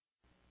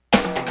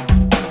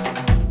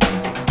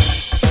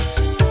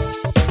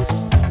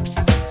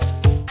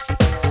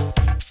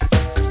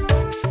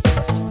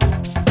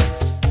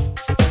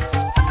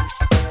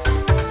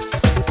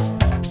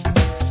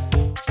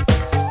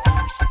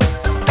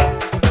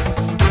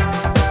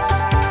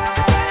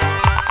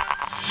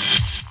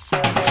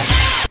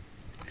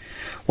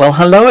Well,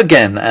 hello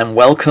again and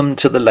welcome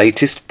to the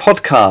latest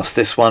podcast,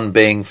 this one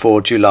being for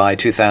July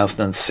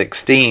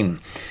 2016.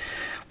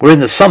 We're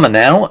in the summer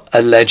now,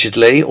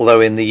 allegedly,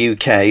 although in the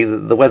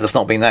UK the weather's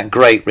not been that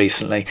great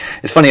recently.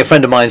 It's funny, a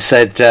friend of mine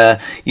said,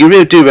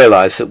 you do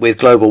realise that with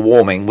global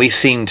warming we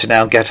seem to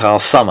now get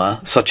our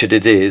summer, such as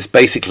it is,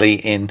 basically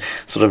in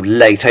sort of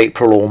late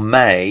April or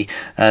May,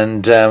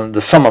 and the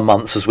summer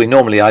months as we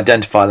normally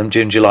identify them,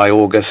 June, July,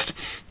 August,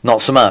 not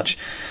so much.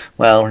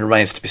 Well, it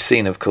remains to be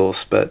seen, of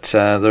course, but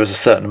there is a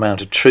certain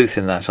amount of truth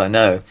in that, I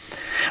know.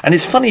 And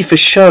it's funny for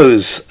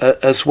shows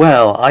as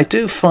well. I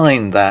do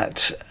find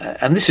that,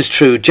 and this is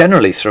true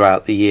generally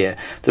throughout the year,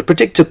 the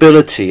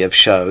predictability of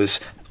shows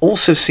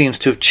also seems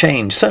to have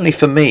changed, certainly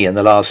for me in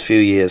the last few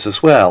years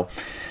as well.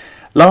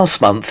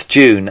 Last month,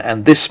 June,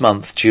 and this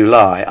month,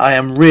 July, I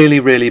am really,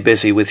 really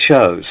busy with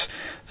shows.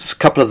 It's a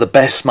couple of the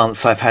best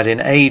months I've had in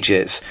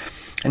ages.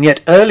 And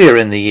yet earlier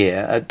in the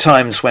year, at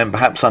times when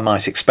perhaps I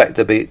might expect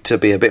there to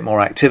be a bit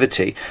more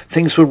activity,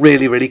 things were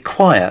really, really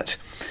quiet.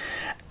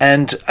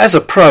 And as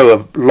a pro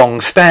of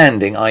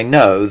long-standing, I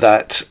know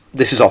that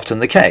this is often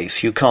the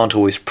case. You can't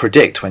always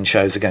predict when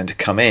shows are going to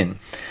come in.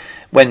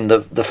 When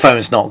the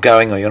phone's not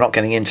going or you're not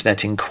getting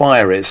internet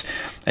inquiries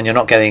and you're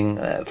not getting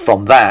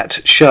from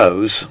that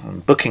shows,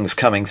 bookings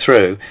coming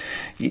through,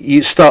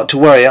 you start to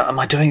worry, am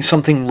I doing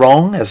something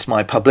wrong? Is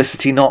my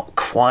publicity not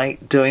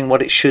quite doing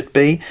what it should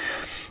be?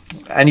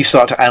 And you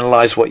start to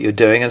analyse what you're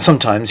doing, and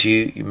sometimes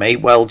you may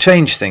well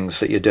change things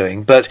that you're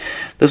doing, but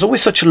there's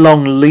always such a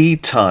long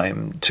lead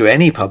time to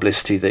any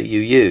publicity that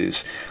you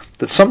use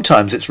that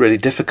sometimes it's really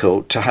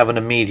difficult to have an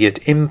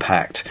immediate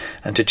impact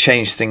and to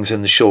change things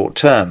in the short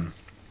term.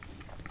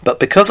 But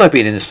because I've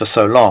been in this for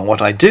so long,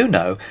 what I do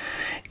know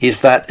is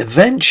that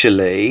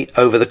eventually,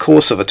 over the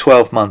course of a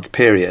 12-month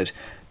period,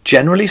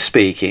 generally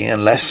speaking,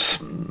 unless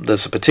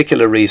there's a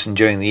particular reason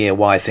during the year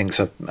why things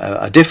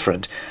are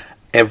different,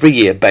 every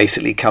year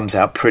basically comes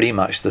out pretty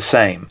much the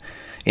same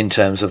in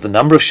terms of the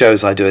number of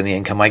shows I do and the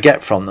income I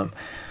get from them.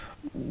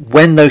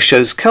 When those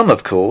shows come,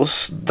 of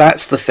course,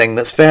 that's the thing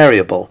that's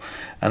variable,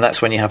 and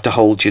that's when you have to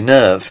hold your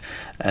nerve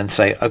and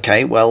say,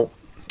 okay, well,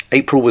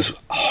 April was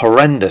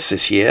horrendous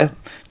this year,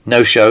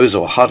 no shows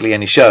or hardly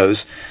any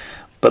shows,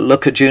 but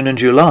look at June and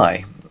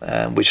July,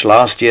 which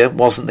last year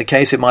wasn't the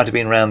case. It might have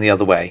been round the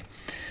other way.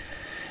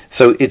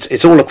 So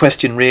it's all a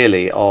question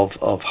really of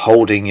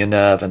holding your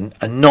nerve and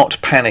not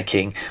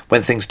panicking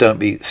when things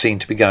don't seem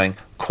to be going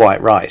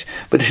quite right.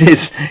 But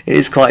it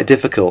is quite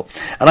difficult.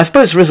 And I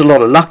suppose there is a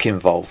lot of luck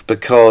involved,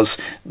 because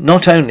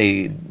not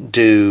only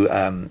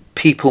do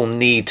people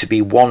need to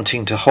be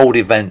wanting to hold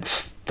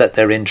events that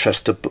they're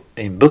interested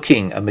in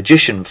booking a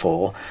magician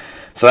for.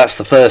 So that's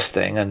the first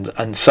thing,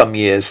 and some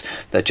years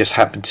there just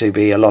happen to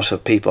be a lot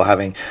of people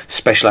having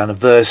special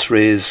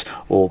anniversaries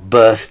or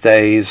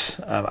birthdays,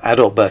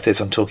 adult birthdays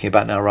I'm talking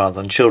about now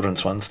rather than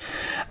children's ones,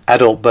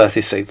 adult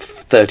birthdays, say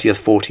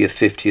 30th, 40th,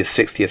 50th,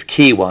 60th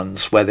key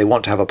ones, where they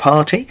want to have a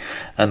party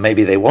and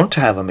maybe they want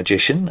to have a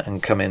magician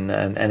and come in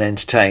and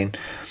entertain.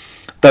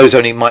 Those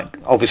only might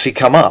obviously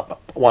come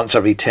up once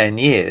every 10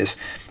 years,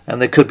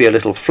 and there could be a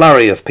little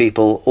flurry of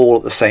people all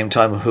at the same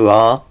time who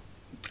are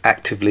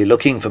actively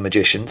looking for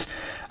magicians,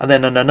 and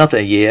then in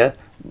another year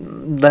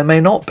there may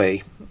not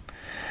be.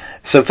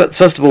 So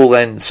first of all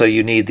then, so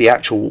you need the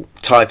actual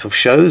type of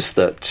shows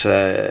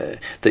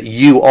that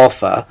you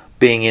offer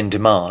being in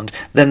demand.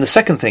 Then the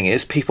second thing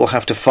is people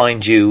have to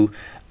find you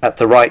at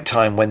the right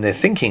time when they're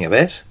thinking of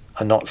it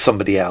and not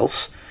somebody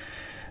else.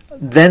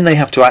 Then they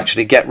have to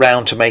actually get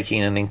round to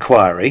making an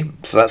inquiry,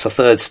 so that's the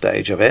third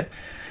stage of it.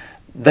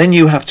 Then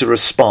you have to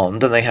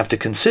respond, and they have to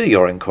consider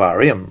your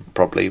inquiry and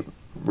probably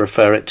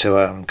refer it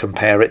to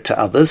compare it to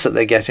others that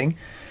they're getting,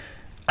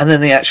 and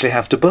then they actually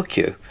have to book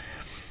you.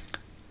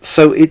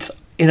 So it's,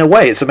 in a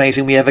way, it's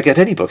amazing we ever get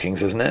any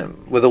bookings, isn't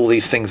it, with all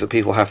these things that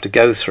people have to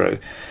go through,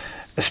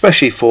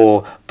 especially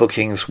for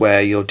bookings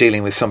where you're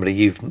dealing with somebody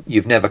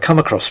you've never come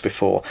across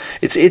before.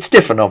 It's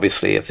different,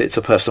 obviously, if it's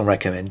a personal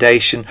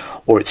recommendation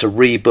or it's a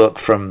rebook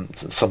from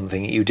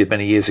something you did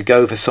many years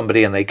ago for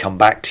somebody and they come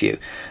back to you.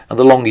 And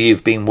the longer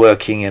you've been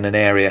working in an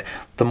area,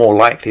 the more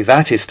likely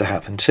that is to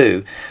happen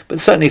too. But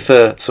certainly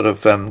for sort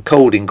of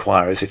cold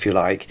inquiries, if you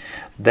like,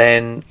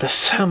 then there's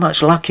so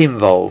much luck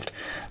involved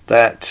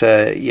that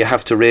you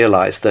have to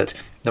realise that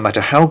no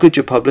matter how good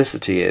your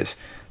publicity is,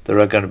 there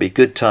are going to be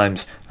good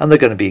times and there are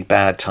going to be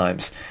bad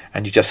times,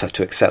 and you just have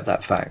to accept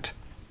that fact.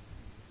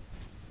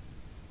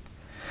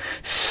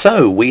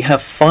 So we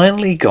have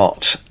finally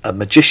got a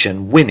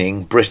magician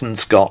winning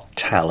Britain's Got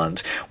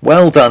Talent.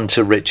 Well done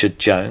to Richard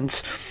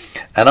Jones.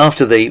 And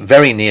after the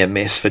very near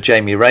miss for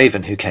Jamie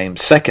Raven, who came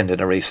second in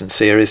a recent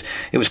series,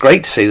 it was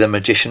great to see the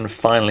magician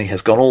finally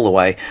has gone all the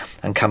way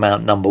and come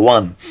out number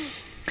one.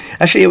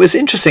 Actually, it was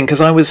interesting because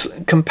I was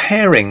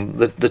comparing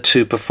the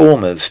two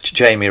performers,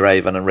 Jamie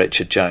Raven and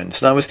Richard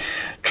Jones, and I was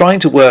trying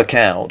to work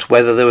out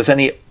whether there was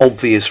any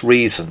obvious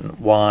reason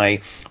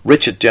why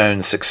Richard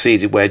Jones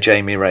succeeded where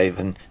Jamie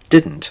Raven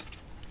didn't.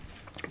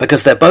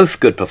 Because they're both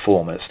good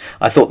performers.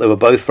 I thought they were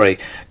both very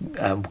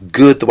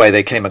good the way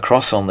they came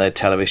across on their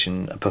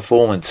television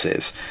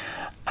performances.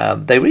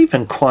 They were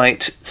even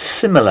quite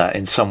similar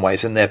in some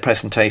ways in their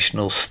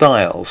presentational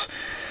styles.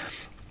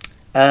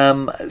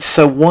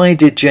 So why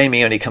did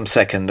Jamie only come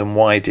second, and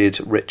why did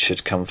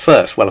Richard come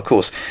first? Well, of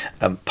course,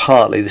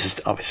 partly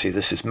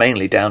this is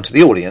mainly down to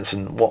the audience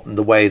and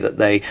the way that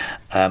they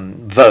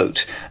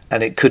vote,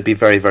 and it could be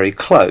very, very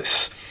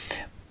close.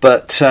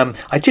 But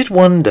I did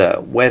wonder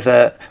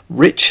whether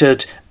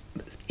Richard,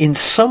 in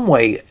some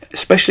way,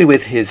 especially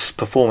with his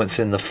performance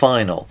in the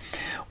final,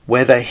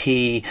 whether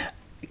he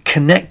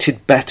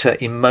connected better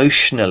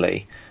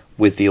emotionally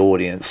with the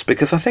audience,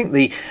 because I think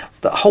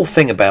the whole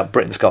thing about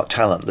Britain's Got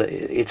Talent, that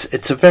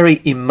it's a very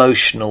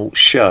emotional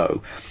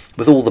show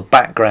with all the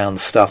background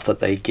stuff that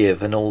they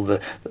give and all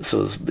the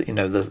sort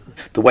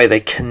of, the way they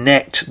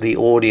connect the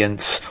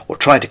audience, or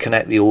try to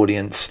connect the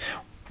audience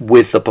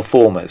with the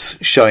performers,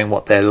 showing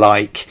what they're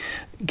like,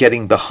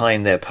 getting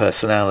behind their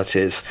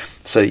personalities,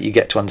 so that you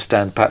get to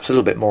understand perhaps a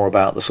little bit more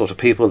about the sort of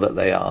people that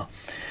they are.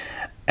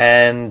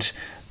 And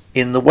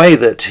in the way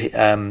that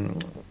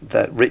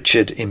that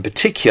Richard in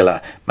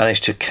particular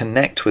managed to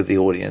connect with the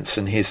audience,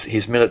 and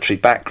his military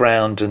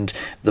background and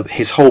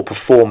his whole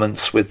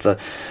performance with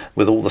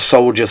all the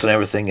soldiers and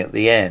everything at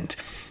the end,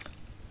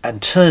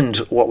 and turned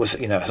what was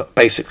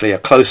basically a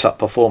close-up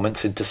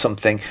performance into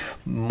something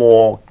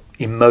more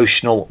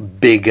emotional,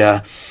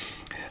 bigger.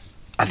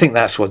 I think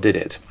that's what did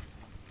it,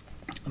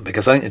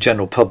 because I think the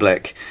general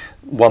public,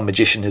 one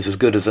magician is as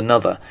good as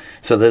another,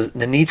 so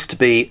there needs to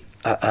be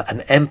an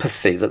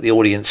empathy that the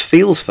audience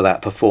feels for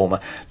that performer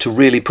to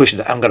really push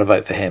it. I'm going to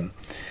vote for him.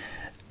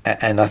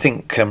 And I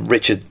think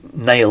Richard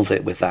nailed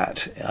it with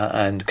that,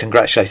 and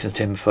congratulations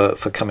to him for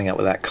coming up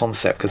with that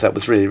concept, because that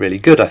was really, really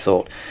good, I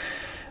thought.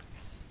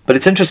 But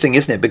it's interesting,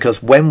 isn't it?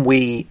 Because when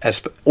we,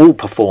 as all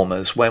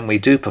performers, when we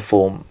do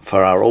perform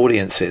for our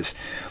audiences,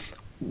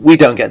 we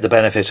don't get the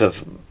benefit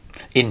of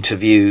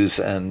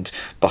interviews and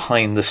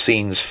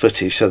behind-the-scenes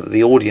footage so that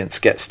the audience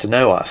gets to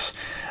know us.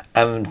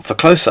 And for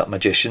close-up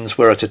magicians,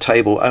 we're at a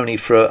table only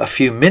for a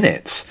few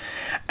minutes.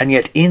 And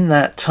yet in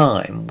that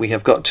time, we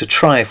have got to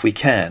try, if we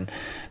can,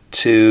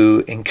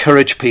 to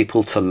encourage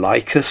people to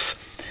like us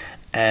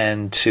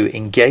and to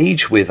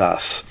engage with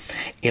us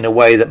in a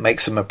way that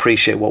makes them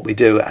appreciate what we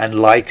do and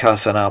like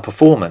us and our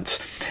performance.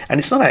 And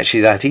it's not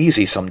actually that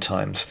easy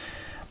sometimes.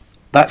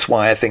 That's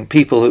why I think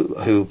people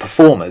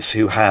performers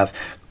who have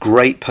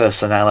great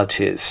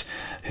personalities,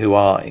 who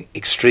are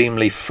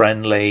extremely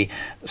friendly,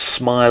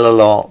 smile a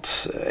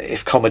lot,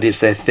 if comedy is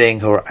their thing,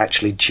 who are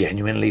actually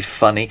genuinely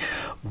funny,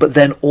 but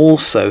then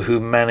also who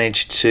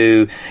manage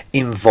to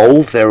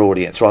involve their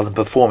audience rather than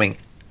performing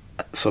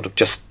sort of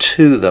just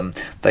to them.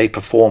 They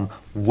perform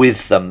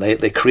with them.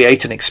 They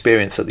create an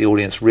experience that the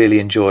audience really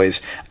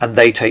enjoys, and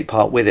they take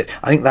part with it.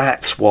 I think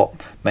that's what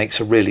makes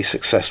a really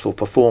successful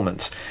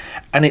performance.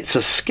 And it's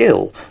a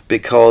skill,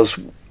 because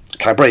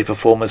cabaret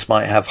performers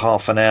might have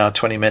half an hour,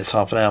 20 minutes,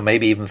 half an hour,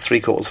 maybe even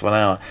 3/4 of an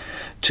hour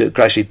to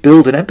gradually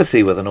build an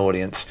empathy with an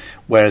audience,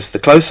 whereas the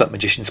close-up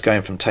magicians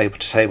going from table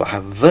to table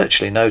have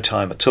virtually no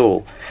time at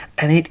all.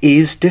 And it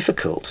is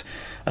difficult,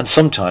 and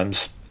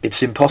sometimes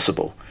it's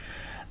impossible.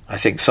 I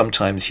think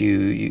sometimes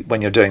you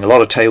when you're doing a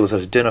lot of tables at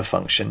a dinner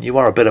function, you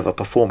are a bit of a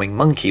performing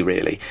monkey,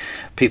 really.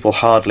 People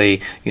hardly,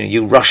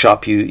 you rush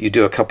up, you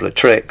do a couple of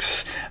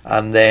tricks,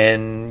 and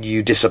then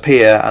you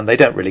disappear, and they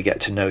don't really get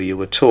to know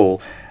you at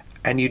all.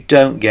 And you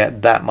don't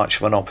get that much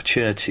of an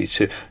opportunity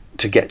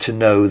to get to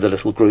know the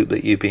little group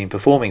that you've been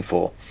performing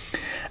for.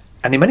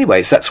 And in many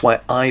ways, that's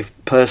why I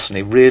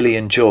personally really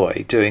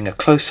enjoy doing a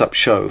close-up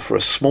show for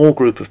a small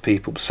group of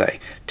people, say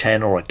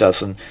 10 or a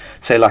dozen,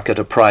 say like at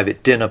a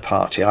private dinner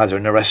party, either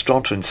in a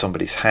restaurant or in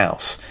somebody's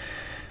house.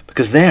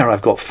 Because there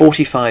I've got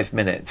 45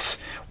 minutes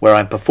where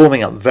I'm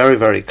performing up very,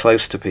 very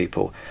close to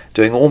people,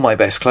 doing all my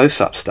best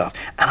close-up stuff,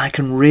 and I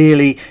can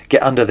really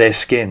get under their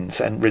skins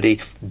and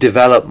really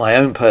develop my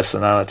own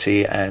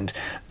personality and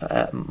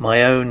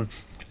my own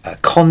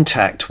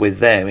contact with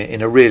them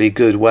in a really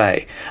good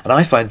way. And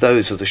I find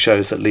those are the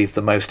shows that leave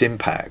the most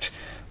impact.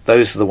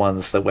 Those are the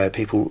ones where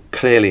people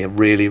clearly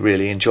really,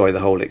 really enjoy the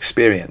whole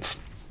experience.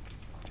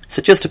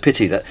 So just a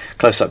pity that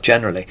close-up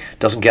generally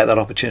doesn't get that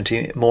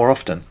opportunity more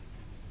often.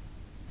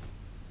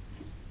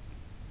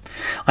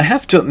 I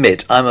have to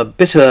admit, I'm a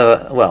bit,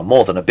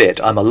 more than a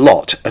bit, I'm a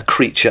lot a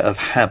creature of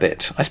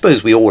habit. I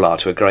suppose we all are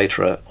to a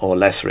greater or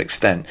lesser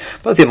extent,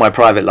 both in my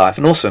private life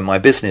and also in my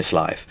business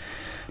life.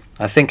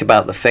 I think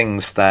about the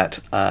things that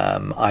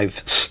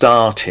I've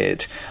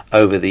started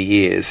over the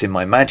years in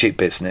my magic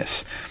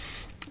business,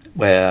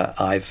 where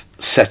I've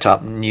set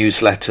up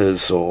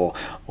newsletters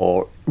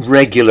or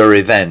regular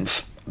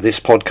events. This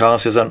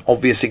podcast is an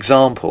obvious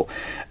example.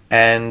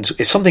 And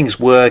if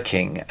something's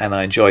working and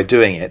I enjoy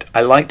doing it,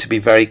 I like to be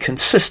very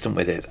consistent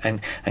with it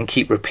and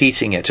keep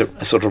repeating it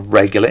at sort of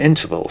regular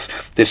intervals.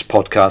 This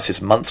podcast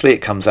is monthly. It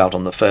comes out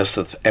on the 1st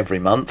of every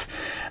month.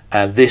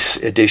 This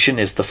edition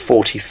is the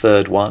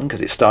 43rd one because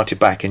it started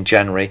back in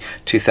January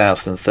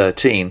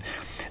 2013.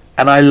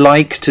 And I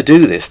like to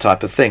do this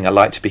type of thing. I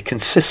like to be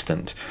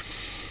consistent.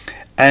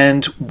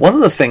 And one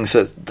of the things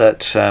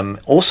that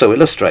also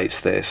illustrates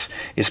this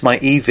is my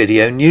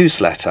e-video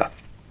newsletter.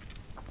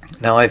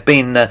 Now, I've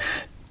been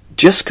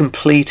just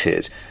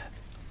completed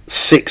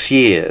 6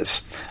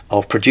 years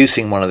of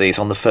producing one of these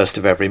on the first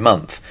of every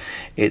month.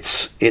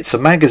 It's a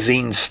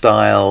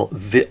magazine-style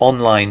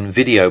online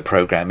video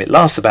program. It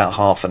lasts about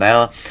half an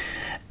hour,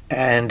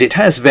 and it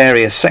has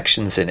various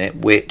sections in it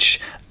which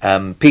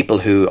people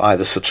who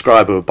either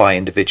subscribe or buy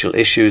individual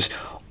issues,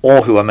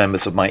 or who are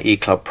members of my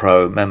eClub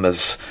Pro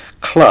members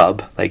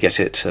club, they get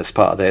it as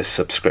part of their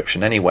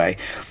subscription anyway.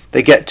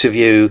 They get to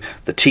view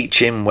the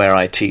teaching, where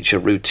I teach a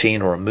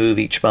routine or a move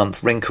each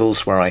month,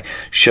 wrinkles, where I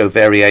show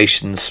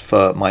variations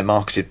for my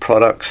marketed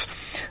products.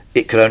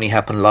 It could only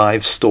happen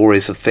live,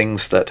 stories of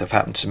things that have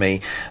happened to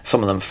me,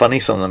 some of them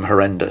funny, some of them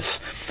horrendous,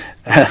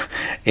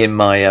 in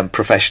my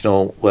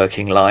professional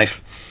working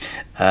life.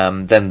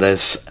 Then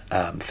there's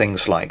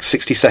things like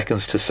 60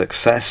 Seconds to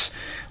Success,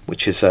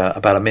 which is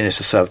about a minute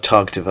or so of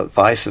targeted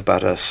advice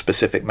about a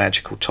specific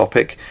magical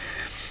topic.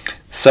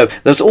 So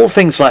there's all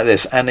things like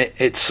this, and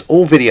it's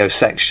all video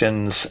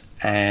sections,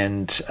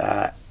 and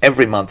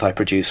every month I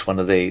produce one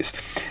of these.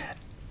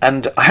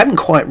 And I hadn't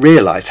quite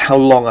realised how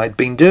long I'd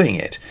been doing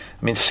it.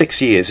 I mean,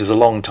 6 years is a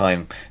long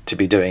time to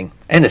be doing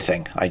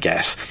anything, I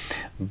guess.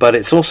 But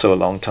it's also a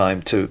long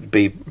time to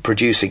be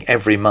producing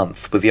every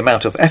month with the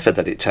amount of effort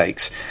that it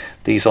takes,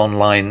 these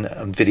online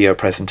video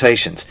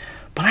presentations.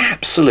 But I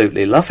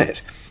absolutely love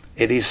it.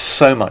 It is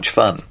so much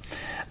fun.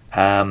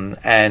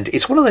 And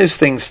it's one of those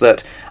things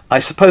that I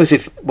suppose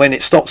when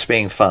it stops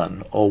being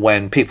fun, or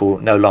when people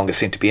no longer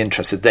seem to be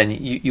interested, then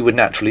you would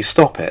naturally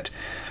stop it.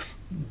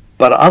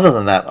 But other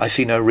than that, I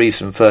see no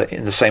reason for,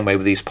 in the same way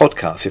with these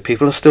podcasts, if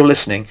people are still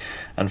listening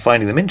and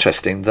finding them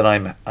interesting, then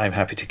I'm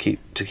happy to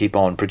keep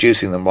on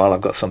producing them while I've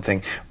got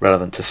something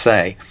relevant to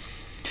say.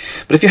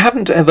 But if you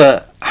haven't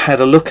ever had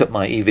a look at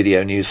my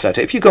eVideo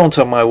newsletter, if you go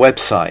onto my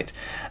website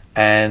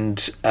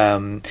and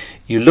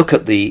you look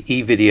at the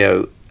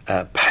eVideo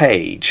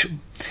page,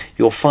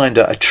 you'll find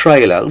a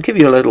trailer. It'll give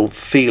you a little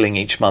feeling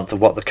each month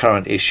of what the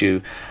current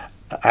issue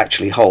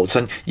actually holds,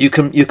 and you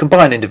can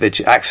buy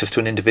access to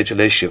an individual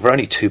issue for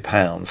only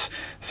 £2,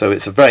 so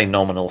it's a very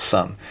nominal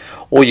sum.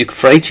 Or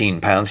for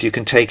 £18 you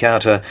can take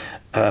out a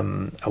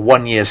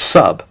 1 year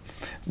sub,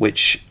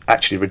 which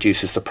actually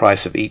reduces the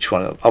price of each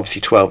one.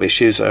 Obviously 12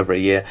 issues over a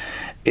year,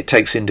 it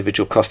takes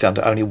individual cost down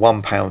to only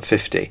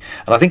 £1.50,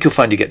 and I think you'll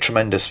find you get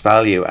tremendous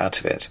value out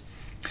of it.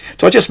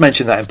 So I just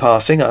mentioned that in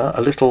passing, a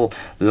little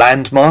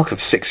landmark of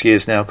 6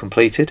 years now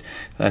completed,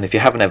 and if you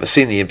haven't ever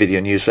seen the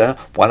video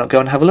newsletter, why not go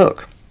and have a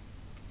look?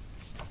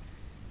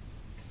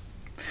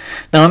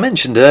 Now, I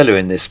mentioned earlier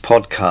in this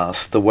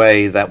podcast the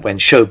way that when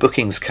show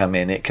bookings come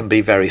in, it can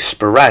be very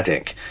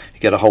sporadic.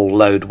 You get a whole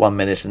load 1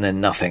 minute and then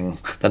nothing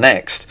the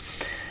next.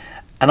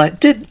 And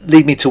it did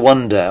lead me to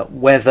wonder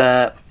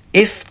whether,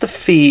 if the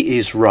fee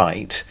is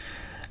right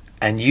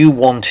and you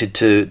wanted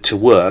to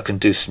work and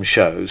do some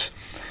shows,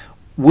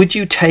 would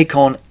you take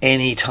on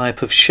any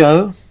type of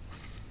show?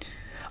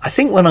 I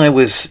think when I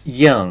was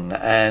young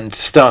and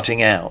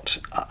starting out,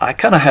 I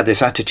kind of had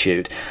this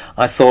attitude.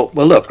 I thought,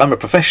 well, look, I'm a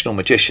professional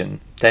magician,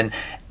 then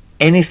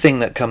anything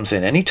that comes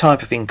in, any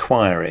type of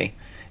inquiry,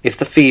 if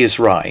the fee is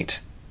right,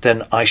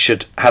 then I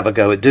should have a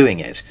go at doing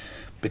it,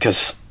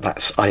 because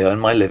I earn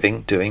my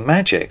living doing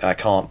magic. I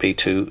can't be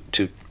too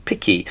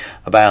picky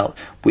about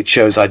which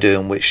shows I do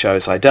and which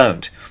shows I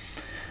don't.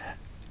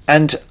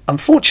 And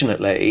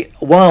unfortunately,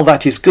 while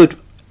that is good,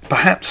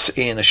 perhaps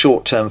in a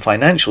short-term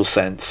financial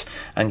sense,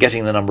 and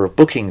getting the number of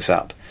bookings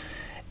up,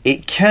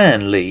 it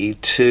can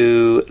lead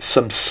to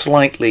some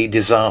slightly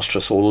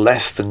disastrous or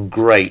less than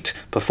great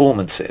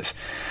performances.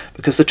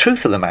 Because the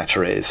truth of the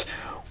matter is,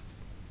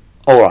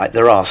 all right,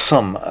 there are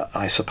some,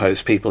 I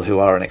suppose, people who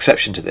are an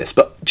exception to this,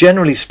 but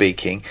generally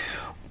speaking,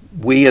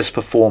 we as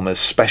performers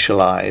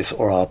specialise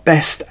or are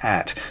best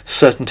at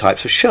certain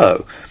types of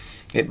show.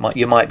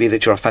 You might be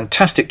that you're a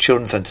fantastic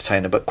children's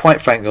entertainer, but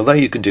quite frankly, although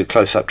you can do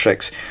close-up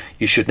tricks,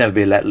 you should never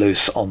be let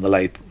loose on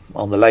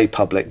the lay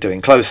public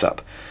doing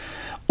close-up.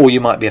 Or you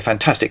might be a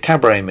fantastic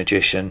cabaret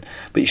magician,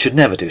 but you should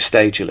never do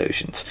stage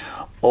illusions,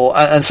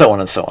 and so on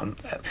and so on.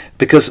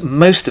 Because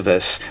most of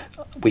us,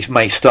 we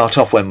may start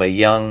off when we're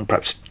young,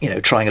 perhaps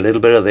trying a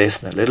little bit of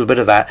this and a little bit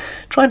of that,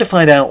 trying to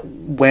find out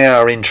where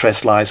our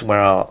interest lies and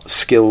where our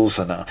skills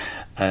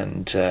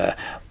and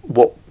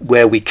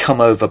where we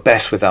come over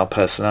best with our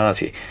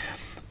personality.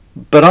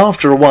 But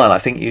after a while, I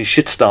think you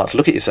should start to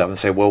look at yourself and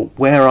say, well,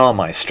 where are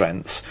my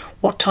strengths?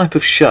 What type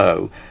of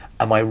show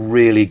am I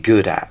really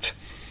good at?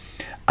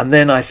 And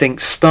then I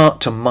think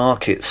start to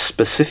market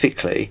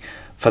specifically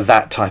for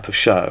that type of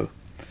show.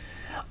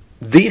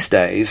 These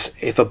days,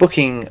 if a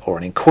booking, or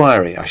an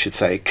inquiry, I should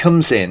say,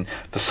 comes in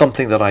for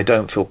something that I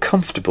don't feel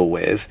comfortable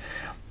with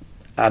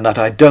and that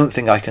I don't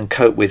think I can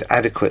cope with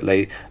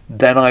adequately,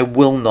 then I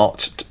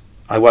won't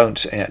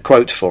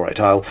quote for it.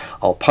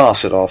 I'll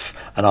pass it off,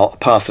 and I'll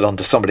pass it on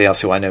to somebody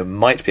else who I know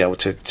might be able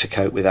to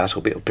cope with that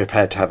or be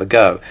prepared to have a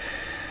go.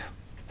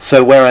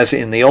 So whereas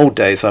in the old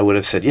days I would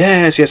have said,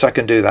 yes, I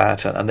can do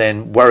that, and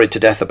then worried to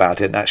death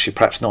about it and actually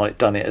perhaps not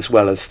done it as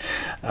well as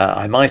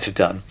I might have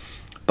done,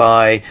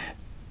 by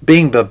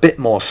being a bit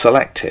more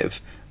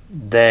selective,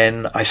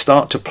 then I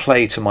start to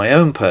play to my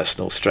own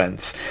personal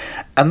strengths.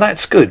 And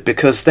that's good,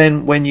 because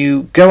then when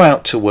you go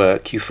out to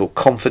work, you feel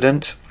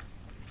confident.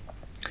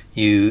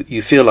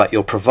 You feel like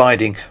you're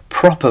providing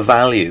proper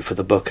value for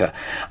the booker,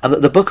 and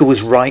that the booker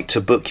was right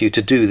to book you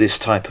to do this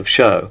type of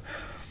show.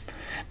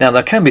 Now,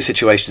 there can be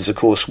situations, of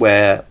course,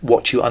 where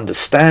what you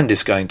understand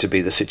is going to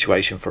be the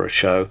situation for a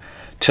show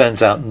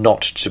turns out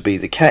not to be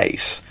the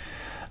case.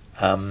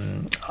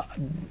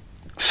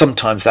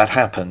 Sometimes that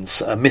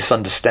happens, a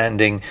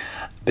misunderstanding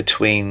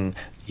between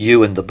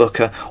you and the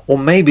booker, or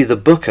maybe the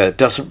booker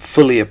doesn't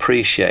fully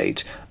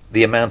appreciate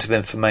the amount of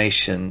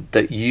information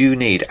that you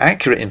need,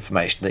 accurate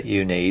information that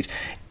you need,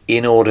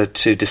 in order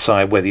to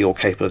decide whether you're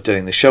capable of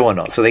doing the show or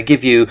not. So they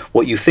give you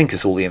what you think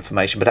is all the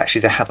information, but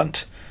actually they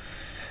haven't.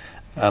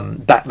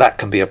 That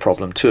can be a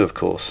problem too, of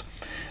course.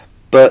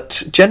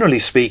 But generally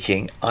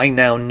speaking, I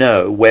now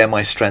know where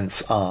my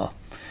strengths are.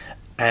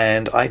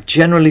 And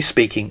generally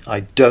speaking,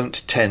 I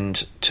don't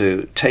tend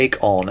to take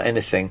on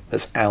anything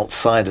that's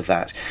outside of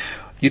that.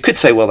 You could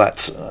say, well,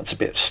 that's a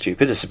bit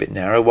stupid, it's a bit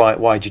narrow,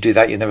 why'd you do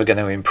that, you're never going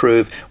to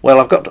improve. Well,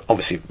 I've got,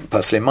 obviously,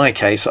 personally in my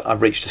case,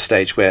 I've reached a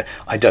stage where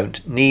I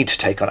don't need to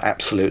take on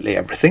absolutely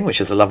everything,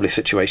 which is a lovely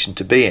situation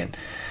to be in.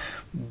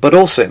 But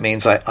also it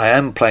means I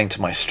am playing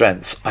to my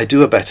strengths, I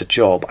do a better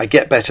job, I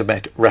get better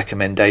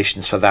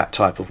recommendations for that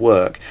type of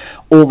work.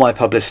 All my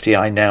publicity,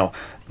 I now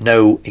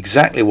know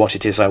exactly what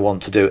it is I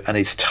want to do, and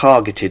it's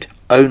targeted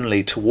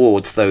only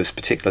towards those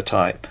particular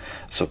type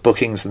of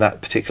bookings and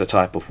that particular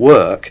type of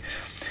work.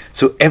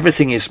 So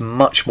everything is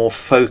much more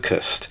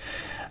focused.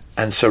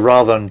 And so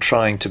rather than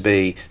trying to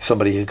be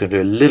somebody who can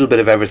do a little bit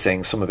of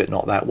everything, some of it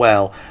not that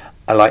well,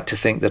 I like to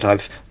think that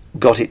I've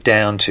got it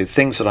down to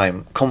things that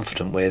I'm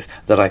confident with,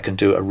 that I can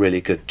do a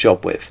really good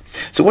job with.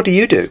 So what do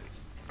you do?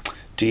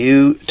 Do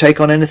you take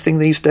on anything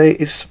these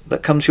days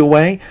that comes your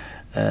way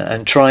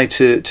and try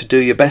to do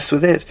your best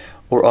with it?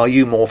 Or are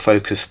you more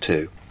focused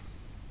too?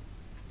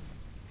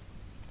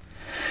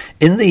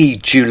 In the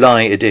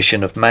July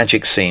edition of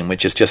Magic Scene,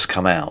 which has just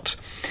come out,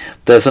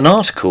 there's an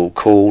article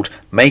called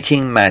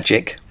Making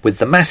Magic with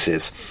the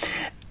Masses,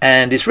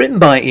 and it's written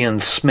by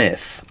Ian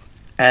Smith,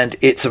 and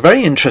it's a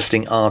very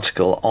interesting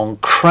article on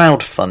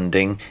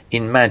crowdfunding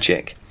in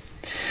magic.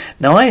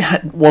 Now, I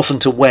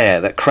wasn't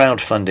aware that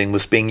crowdfunding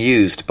was being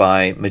used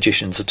by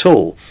magicians at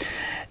all.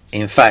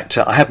 In fact,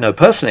 I have no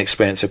personal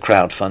experience of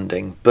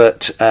crowdfunding,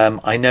 but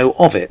I know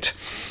of it,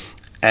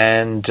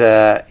 and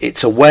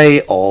it's a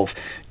way of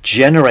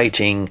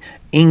generating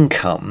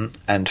income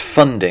and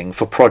funding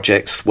for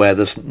projects where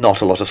there's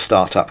not a lot of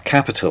startup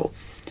capital.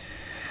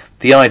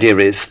 The idea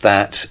is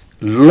that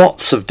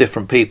lots of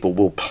different people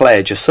will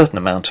pledge a certain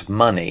amount of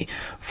money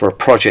for a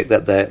project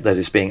that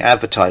is being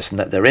advertised and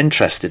that they're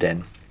interested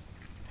in.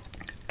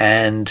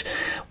 And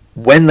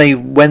when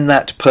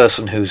that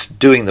person who's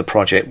doing the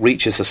project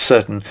reaches a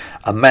certain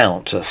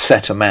amount, a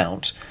set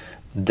amount,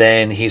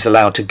 then he's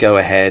allowed to go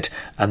ahead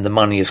and the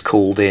money is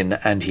called in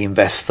and he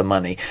invests the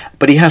money.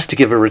 But he has to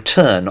give a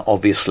return,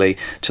 obviously,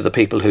 to the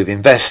people who've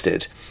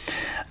invested.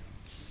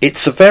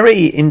 It's a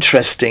very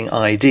interesting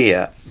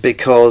idea,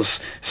 because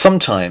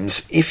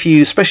sometimes,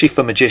 especially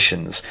for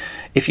magicians,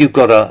 if you've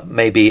got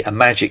maybe a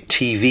magic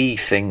TV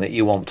thing that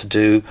you want to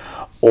do,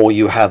 or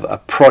you have a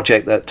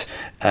project that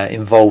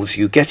involves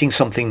you getting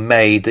something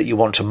made that you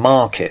want to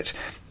market,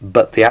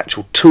 but the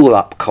actual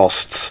tool-up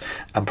costs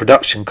and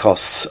production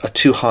costs are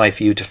too high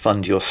for you to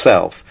fund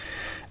yourself.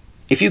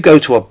 If you go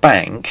to a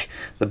bank,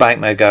 the bank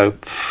may go,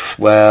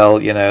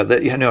 well, you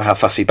know how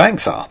fussy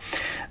banks are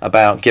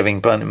about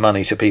giving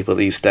money to people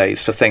these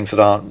days for things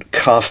that aren't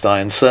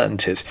cast-iron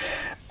certainties.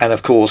 And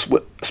of course,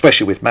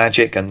 especially with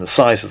magic and the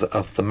size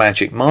of the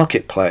magic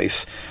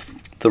marketplace,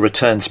 the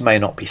returns may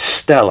not be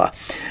stellar.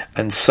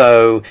 And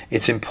so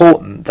it's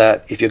important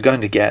that if you're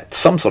going to get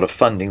some sort of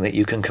funding, that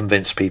you can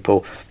convince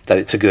people that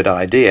it's a good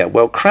idea.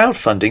 Well,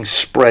 crowdfunding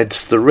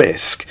spreads the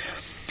risk.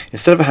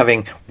 Instead of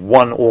having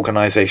one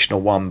organisation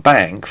or one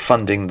bank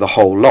funding the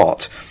whole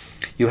lot,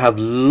 you have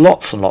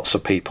lots and lots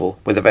of people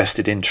with a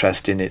vested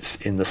interest in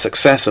the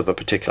success of a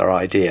particular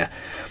idea,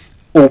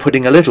 all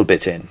putting a little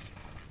bit in.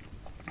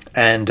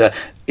 And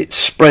it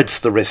spreads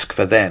the risk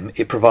for them.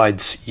 It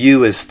provides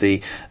you as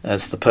the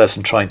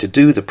person trying to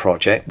do the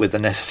project with the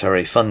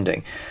necessary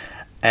funding.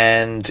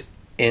 And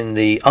in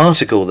the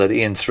article that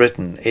Ian's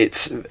written,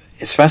 it's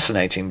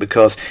fascinating,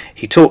 because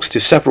he talks to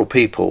several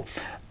people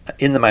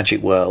in the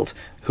magic world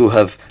who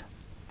have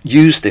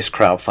used this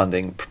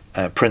crowdfunding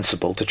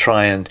principle to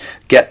try and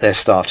get their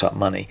startup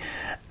money.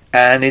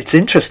 And it's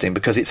interesting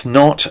because it's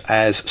not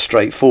as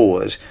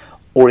straightforward,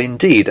 or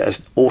indeed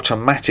as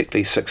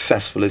automatically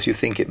successful as you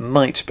think it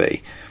might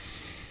be.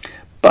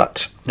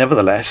 But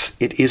nevertheless,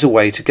 it is a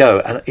way to go.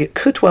 And it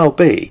could well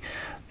be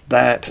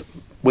that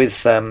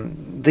with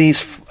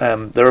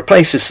there are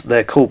places,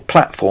 they're called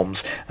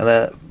platforms, and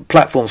there are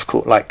platforms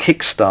called like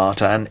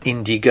Kickstarter and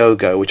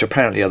Indiegogo, which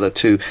apparently are the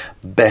two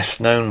best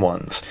known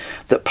ones,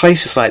 that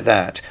places like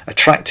that,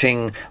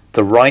 attracting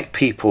the right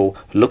people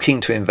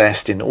looking to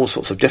invest in all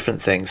sorts of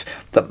different things,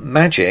 that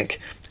magic,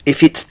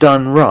 if it's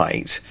done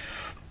right,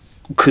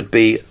 could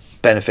be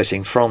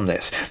benefiting from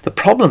this. The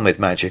problem with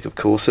magic, of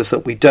course, is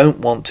that we don't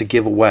want to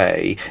give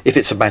away, if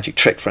it's a magic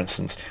trick, for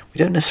instance, we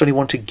don't necessarily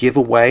want to give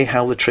away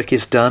how the trick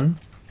is done.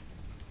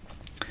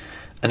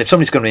 And if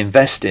somebody's going to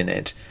invest in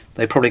it,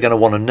 they're probably going to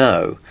want to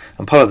know.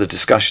 And part of the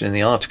discussion in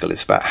the article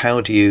is about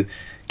how do you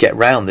get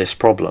around this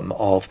problem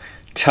of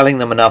telling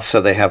them enough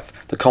so they have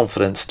the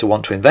confidence to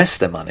want to invest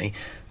their money,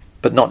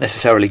 but not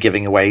necessarily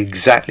giving away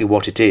exactly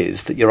what it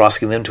is that you're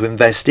asking them to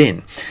invest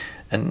in.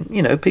 And,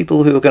 you know,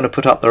 people who are going to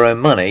put up their own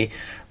money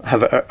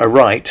have a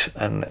right,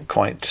 and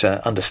quite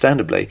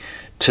understandably,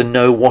 to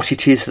know what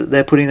it is that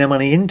they're putting their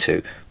money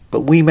into.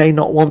 But we may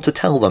not want to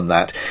tell them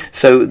that.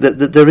 So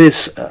there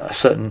is a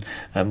certain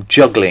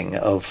juggling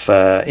of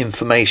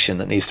information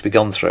that needs to be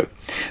gone through.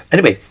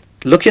 Anyway,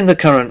 look in the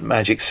current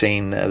magic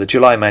scene, the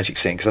July magic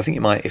scene, because I think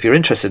you might, if you're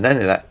interested in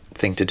any of that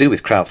thing to do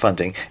with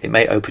crowdfunding, it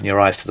may open your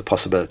eyes to the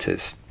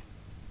possibilities.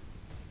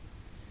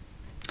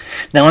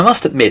 Now, I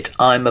must admit,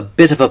 I'm a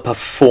bit of a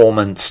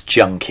performance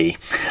junkie.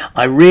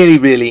 I really,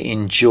 really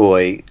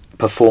enjoy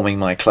performing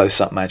my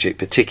close-up magic,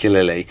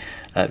 particularly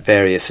at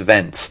various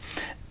events.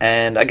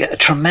 And I get a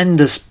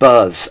tremendous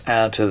buzz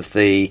out of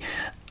the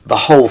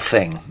whole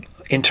thing,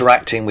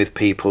 interacting with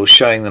people,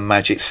 showing them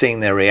magic, seeing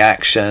their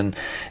reaction.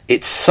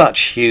 It's such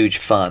huge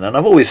fun. And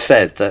I've always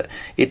said that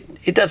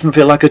it doesn't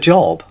feel like a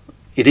job.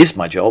 It is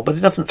my job, but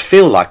it doesn't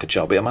feel like a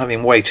job. I'm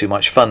having way too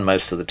much fun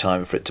most of the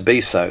time for it to be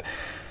so.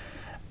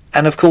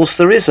 And of course,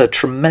 there is a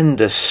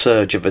tremendous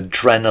surge of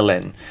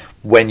adrenaline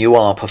when you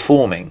are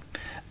performing.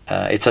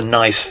 It's a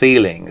nice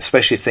feeling,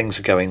 especially if things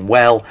are going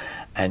well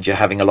and you're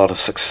having a lot of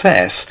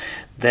success.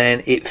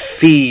 Then it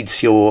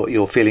feeds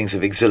your feelings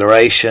of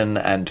exhilaration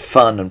and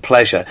fun and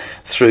pleasure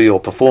through your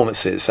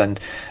performances. And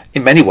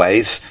in many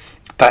ways,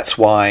 that's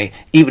why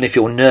even if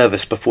you're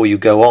nervous before you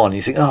go on,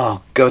 you think,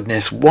 oh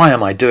goodness, why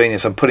am I doing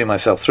this? I'm putting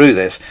myself through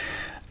this.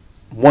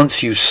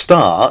 Once you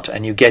start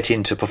and you get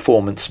into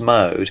performance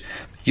mode,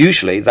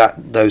 usually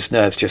those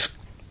nerves just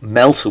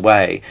melt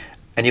away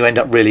and you end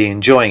up really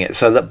enjoying it,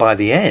 so that by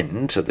the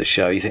end of the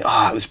show you think,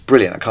 oh, it was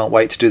brilliant, I can't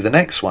wait to do the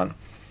next one.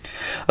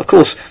 Of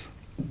course,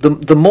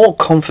 the more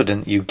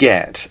confident you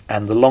get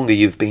and the longer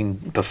you've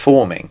been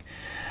performing,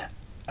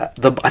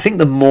 I think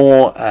the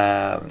more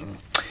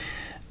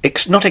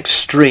not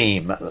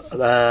extreme,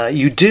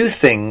 you do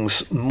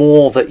things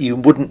more that you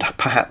wouldn't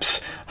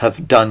perhaps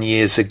have done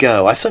years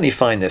ago. I certainly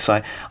find this.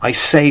 I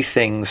say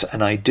things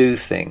and I do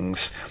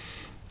things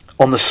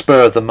on the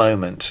spur of the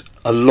moment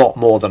a lot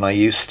more than I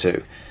used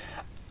to.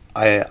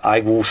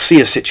 I will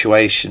see a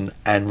situation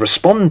and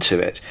respond to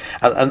it.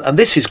 And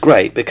this is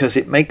great because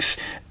it makes,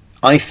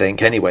 I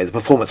think anyway, the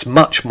performance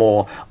much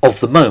more of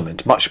the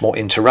moment, much more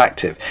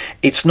interactive.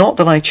 It's not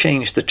that I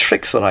change the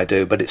tricks that I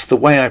do, but it's the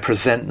way I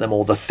present them,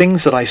 or the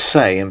things that I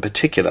say in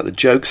particular, the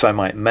jokes I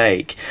might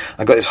make.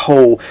 I've got this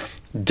whole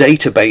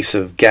database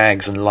of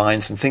gags and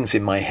lines and things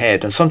in my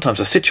head, and sometimes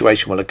a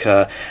situation will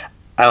occur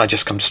and I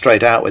just come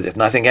straight out with it.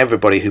 And I think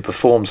everybody who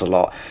performs a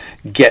lot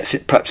gets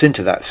it perhaps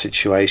into that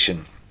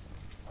situation.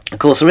 Of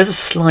course, there is a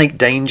slight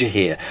danger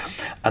here,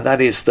 and that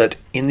is that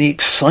in the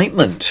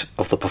excitement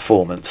of the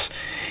performance,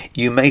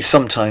 you may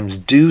sometimes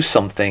do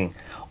something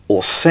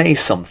or say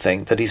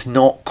something that is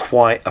not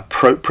quite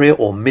appropriate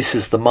or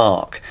misses the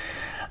mark.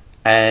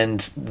 And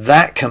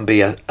that can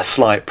be a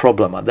slight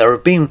problem. There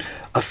have been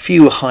a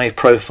few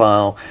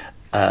high-profile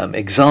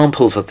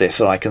examples of this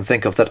that I can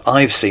think of that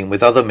I've seen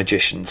with other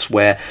magicians,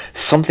 where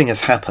something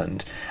has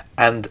happened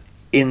and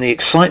in the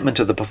excitement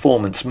of the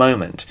performance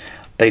moment,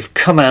 they've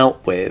come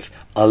out with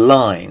a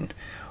line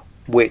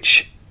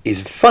which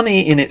is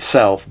funny in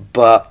itself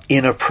but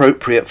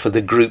inappropriate for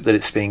the group that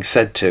it's being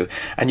said to,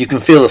 and you can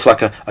feel it's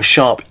like a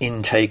sharp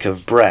intake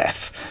of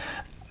breath,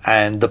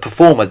 and the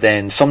performer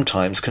then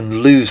sometimes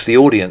can lose the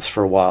audience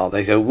for a while.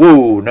 They go,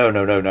 whoa, no,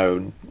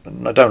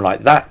 I don't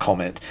like that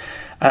comment,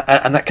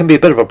 and that can be a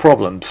bit of a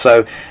problem.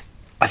 So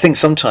I think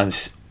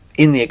sometimes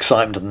in the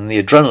excitement and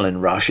the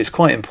adrenaline rush, it's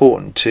quite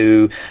important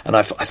to, and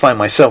I find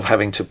myself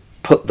having to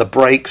put the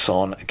brakes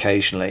on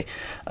occasionally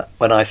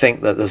when I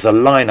think that there's a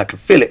line, I can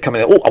feel it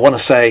coming, I want to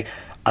say,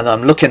 and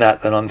I'm looking at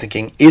it and I'm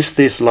thinking, is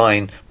this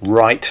line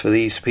right for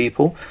these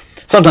people?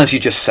 Sometimes you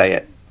just say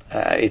it,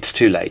 it's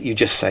too late, you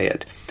just say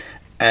it.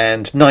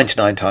 And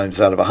 99 times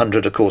out of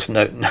 100, of course,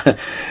 no,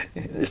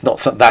 it's not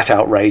that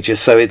outrageous,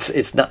 so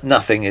it's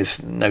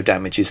no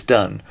damage is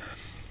done.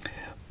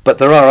 But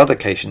there are other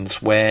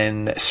occasions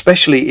when,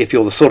 especially if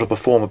you're the sort of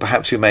performer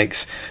perhaps who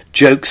makes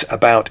jokes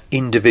about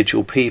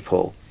individual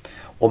people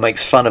or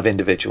makes fun of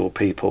individual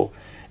people,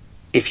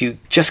 if you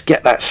just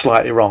get that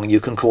slightly wrong,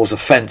 you can cause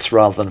offence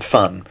rather than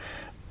fun.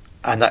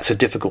 And that's a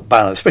difficult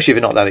balance, especially if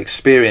you're not that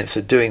experienced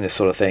at doing this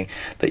sort of thing,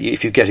 that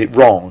if you get it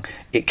wrong,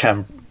 it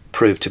can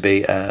prove to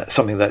be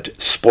something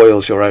that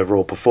spoils your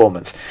overall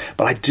performance.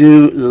 But I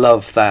do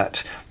love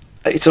that.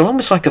 It's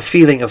almost like a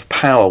feeling of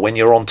power when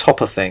you're on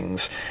top of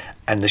things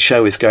and the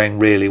show is going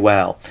really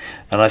well.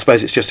 And I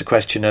suppose it's just a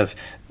question of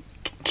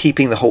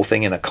keeping the whole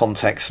thing in a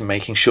context and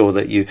making sure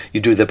that you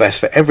do the best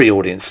for every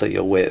audience that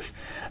you're with,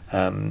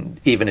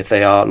 even if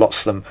they are,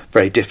 lots of them,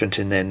 very different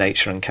in their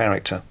nature and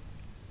character.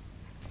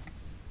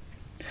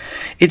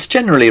 It's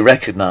generally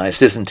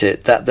recognised, isn't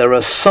it, that there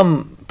are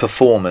some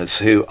performers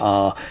who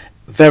are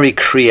very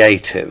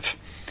creative.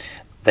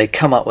 They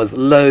come up with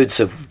loads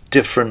of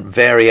different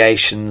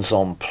variations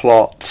on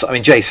plots. I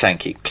mean, Jay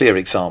Sankey, clear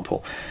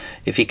example.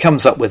 If he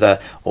comes up with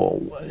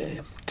or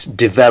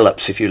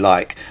develops, if you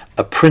like,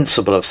 a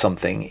principle of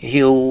something,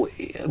 he'll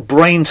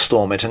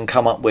brainstorm it and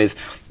come up with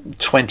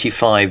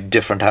 25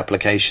 different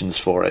applications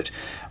for it.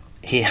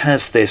 He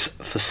has this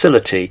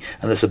facility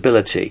and this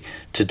ability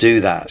to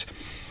do that.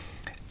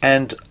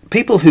 And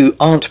people who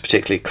aren't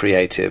particularly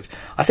creative,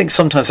 I think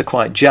sometimes are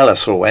quite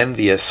jealous or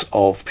envious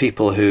of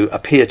people who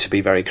appear to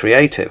be very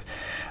creative.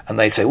 And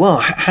they say, well,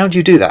 how do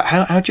you do that?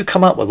 How do you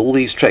come up with all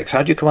these tricks?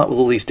 How do you come up with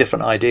all these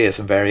different ideas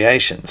and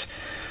variations?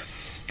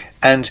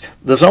 And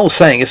there's an old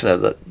saying,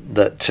 isn't there,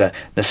 that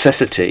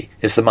necessity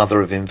is the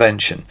mother of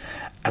invention.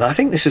 And I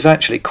think this is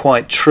actually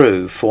quite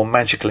true for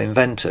magical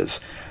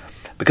inventors.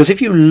 Because if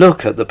you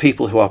look at the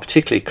people who are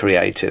particularly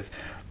creative,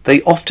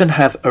 they often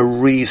have a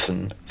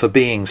reason for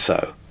being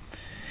so.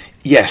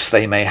 Yes,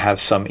 they may have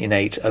some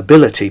innate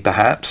ability,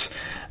 perhaps,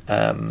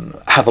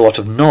 have a lot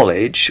of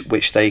knowledge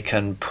which they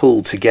can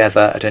pull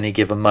together at any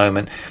given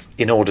moment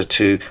in order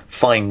to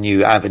find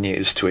new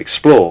avenues to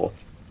explore.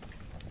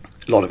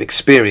 A lot of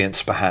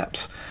experience,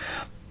 perhaps.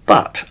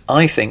 But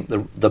I think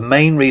the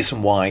main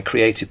reason why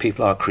creative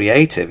people are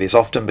creative is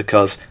often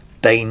because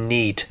they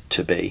need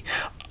to be.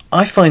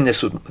 I find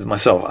this with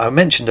myself. I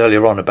mentioned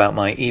earlier on about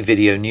my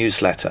e-video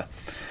newsletter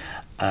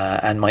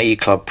and my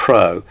eClub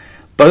Pro.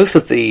 Both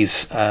of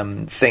these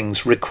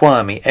things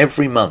require me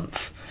every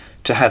month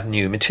to have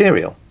new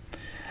material.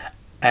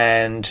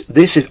 And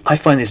I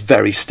find this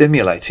very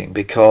stimulating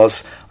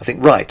because I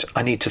think, right,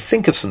 I need to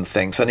think of some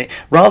things. And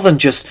rather than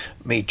just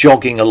me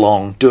jogging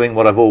along, doing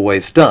what I've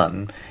always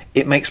done,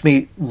 it makes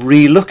me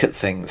re-look at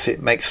things.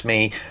 It makes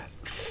me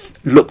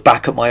look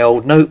back at my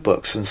old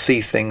notebooks and see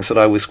things that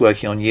I was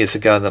working on years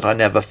ago that I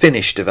never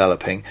finished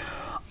developing.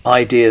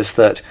 Ideas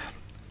that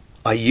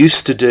I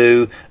used to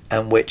do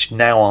and which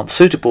now aren't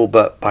suitable,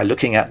 but by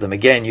looking at them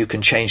again, you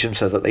can change them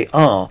so that they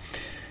are.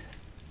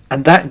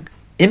 And that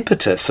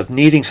impetus of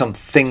needing some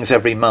things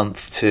every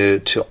month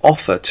to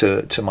offer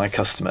to my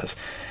customers,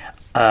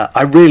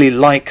 I really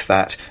like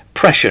that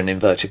pressure in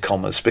inverted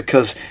commas,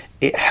 because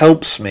it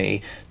helps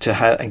me to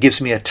have and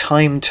gives me a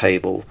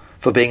timetable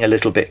for being a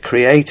little bit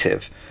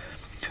creative.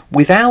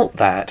 Without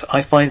that,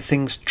 I find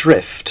things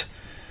drift.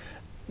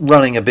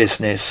 Running a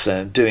business,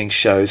 doing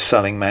shows,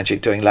 selling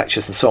magic, doing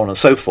lectures and so on and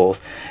so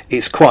forth,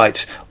 it's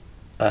quite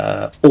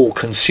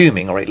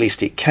all-consuming, or at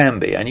least it can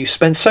be. And you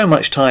spend so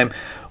much time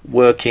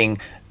working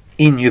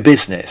in your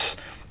business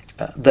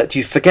that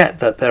you forget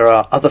that there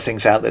are other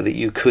things out there that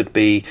you could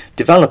be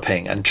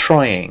developing and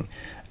trying,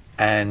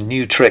 and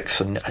new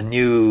tricks and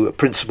new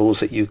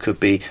principles that you could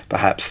be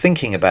perhaps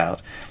thinking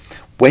about.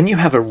 When you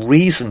have a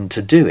reason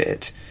to do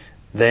it,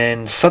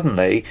 then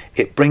suddenly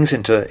it brings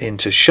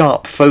into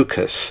sharp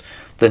focus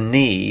the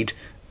need,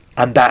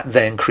 and that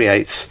then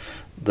creates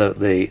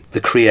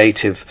the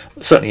creative,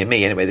 certainly in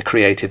me anyway, the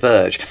creative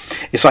urge.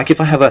 It's like if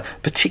I have a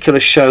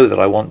particular show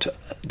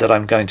that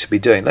I'm going to be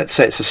doing, let's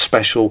say it's a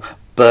special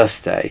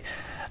birthday,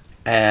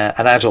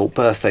 an adult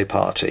birthday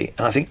party,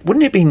 and I think,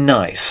 wouldn't it be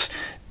nice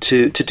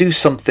to do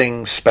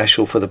something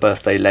special for the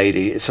birthday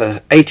lady? It's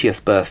her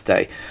 80th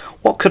birthday.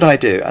 What could I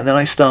do? And then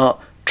I start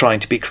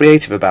trying to be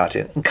creative about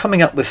it and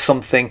coming up with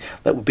something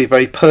that would be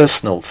very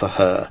personal for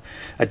her,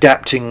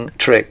 adapting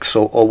tricks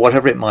or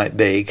whatever it might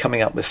be,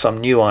 coming up with some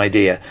new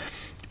idea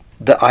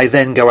that I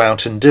then go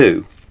out and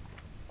do.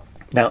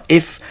 Now,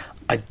 if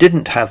I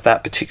didn't have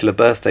that particular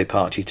birthday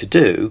party to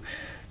do,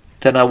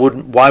 then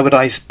why would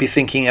I be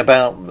thinking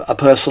about a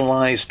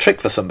personalised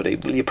trick for somebody?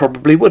 Well, you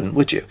probably wouldn't,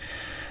 would you?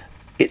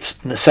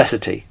 It's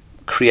necessity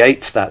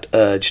creates that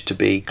urge to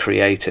be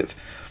creative.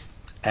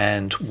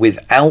 And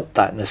without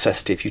that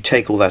necessity, if you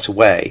take all that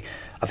away,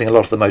 I think a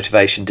lot of the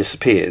motivation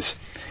disappears.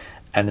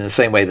 And in the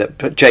same way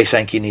that Jay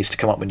Sankey needs to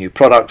come up with new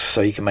products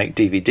so he can make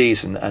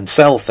DVDs and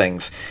sell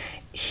things,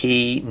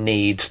 he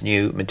needs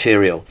new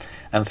material.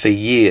 And for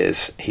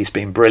years, he's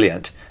been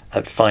brilliant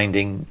at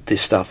finding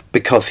this stuff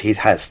because he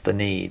has the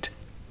need.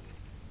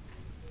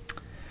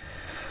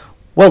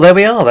 Well, there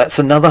we are. That's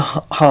another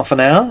half an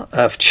hour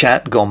of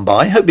chat gone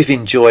by. Hope you've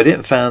enjoyed it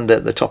and found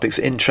that the topic's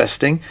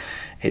interesting.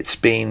 It's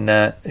been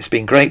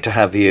great to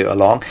have you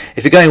along.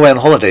 If you're going away on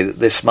holiday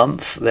this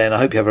month, then I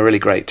hope you have a really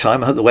great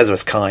time. I hope the weather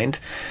is kind.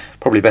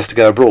 Probably best to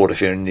go abroad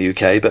if you're in the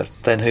UK, but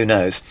then who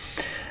knows.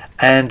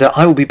 And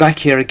I will be back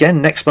here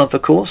again next month,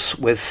 of course,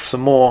 with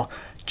some more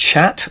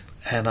chat,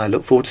 and I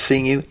look forward to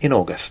seeing you in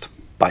August.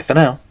 Bye for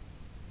now.